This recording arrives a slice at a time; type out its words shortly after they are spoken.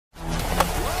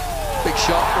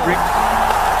shot.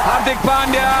 Hardik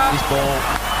Pandya. This ball.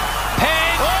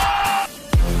 Pen.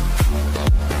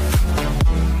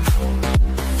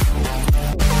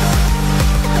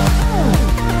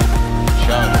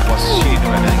 Show what's she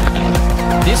doing.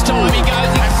 This time he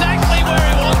goes exactly where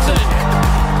he wants it.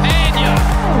 Pandya.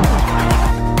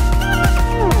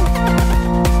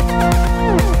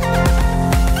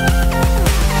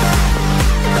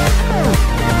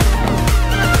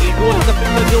 He goes the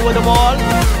fingers over the ball,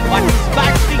 but his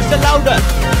back speaks the louder.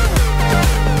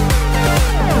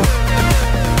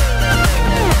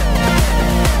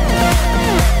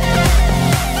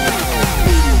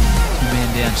 Two-man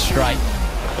down straight.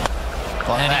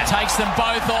 And he takes them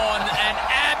both on, and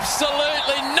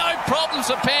absolutely no problems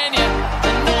for Pandya.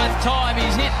 The ninth time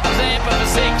he's hit Zampa for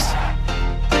 6.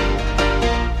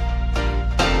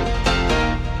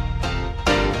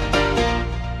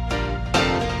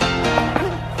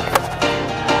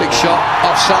 Big shot,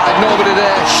 offside, nobody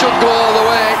there, should go all the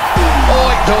way.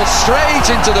 Oh, it goes straight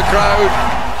into the crowd.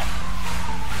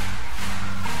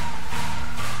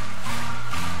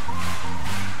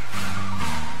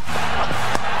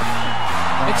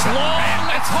 It's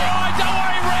long, it's high, don't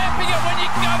worry ramping it when you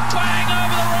can go bang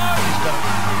over the road. He's got it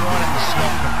right in the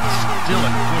slot, but still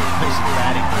a good piece of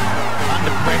batting.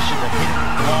 Under pressure to hit it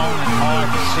long and high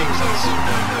for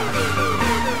 6.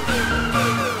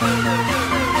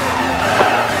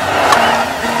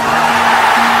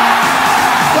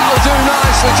 That'll do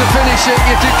nicely to finish it.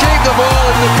 You can keep the ball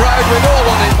in the crowd with all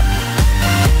on it.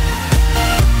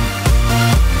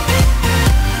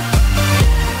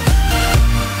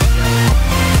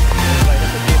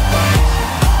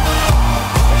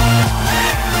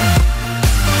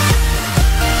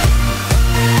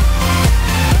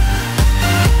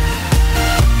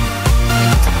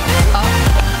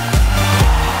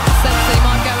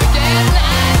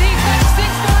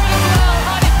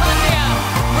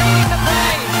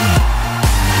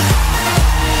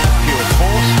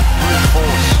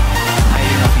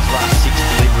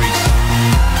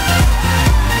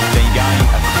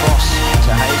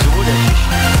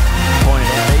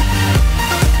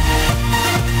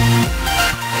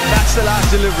 The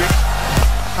last delivery.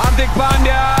 Hardik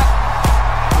Pandya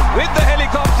with the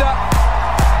helicopter,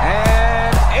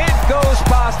 and it goes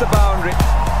past the boundary.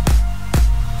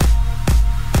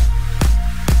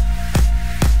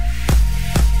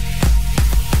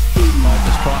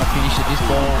 Just trying to finish it, this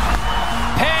ball.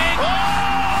 Pen!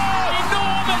 Oh,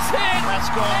 enormous hit!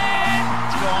 That's gone. And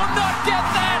It's gone. will not get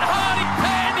that. Hardik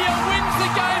Pandya wins the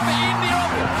game for India.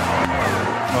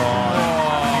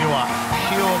 You are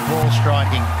pure ball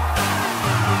striking.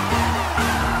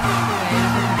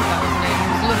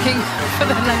 Looking for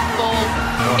the left ball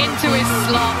into his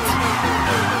slot.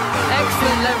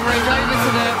 Excellent leverage over to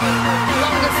the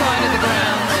longer side of the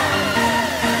ground.